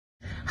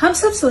हम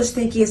सब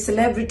सोचते हैं कि ये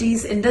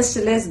सेलिब्रिटीज,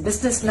 इंडस्ट्रियलिस्ट,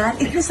 बिजनेसमैन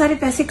इतने सारे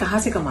पैसे कहाँ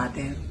से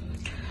कमाते हैं।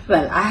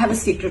 Well, I have a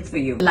secret for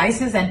you.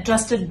 License and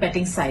trusted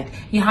betting site.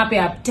 यहाँ पे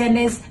आप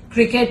tennis,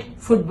 cricket,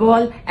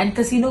 football and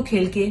casino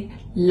खेल के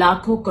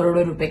लाखों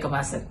करोड़ों रुपए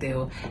कमा सकते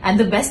हो।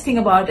 And the best thing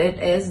about it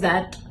is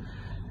that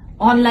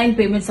online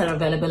payments are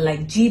available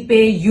like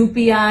GPay,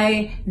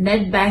 UPI,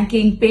 net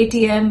banking,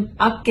 Paytm.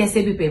 आप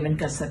कैसे भी पेमेंट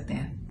कर सकते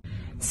हैं।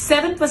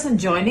 7%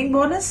 joining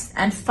bonus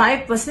and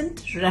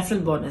 5% referral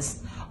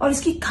bonus. और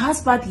इसकी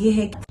खास बात यह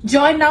है,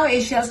 join now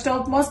Asia's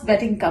top most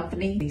betting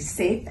company,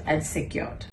 safe and secured.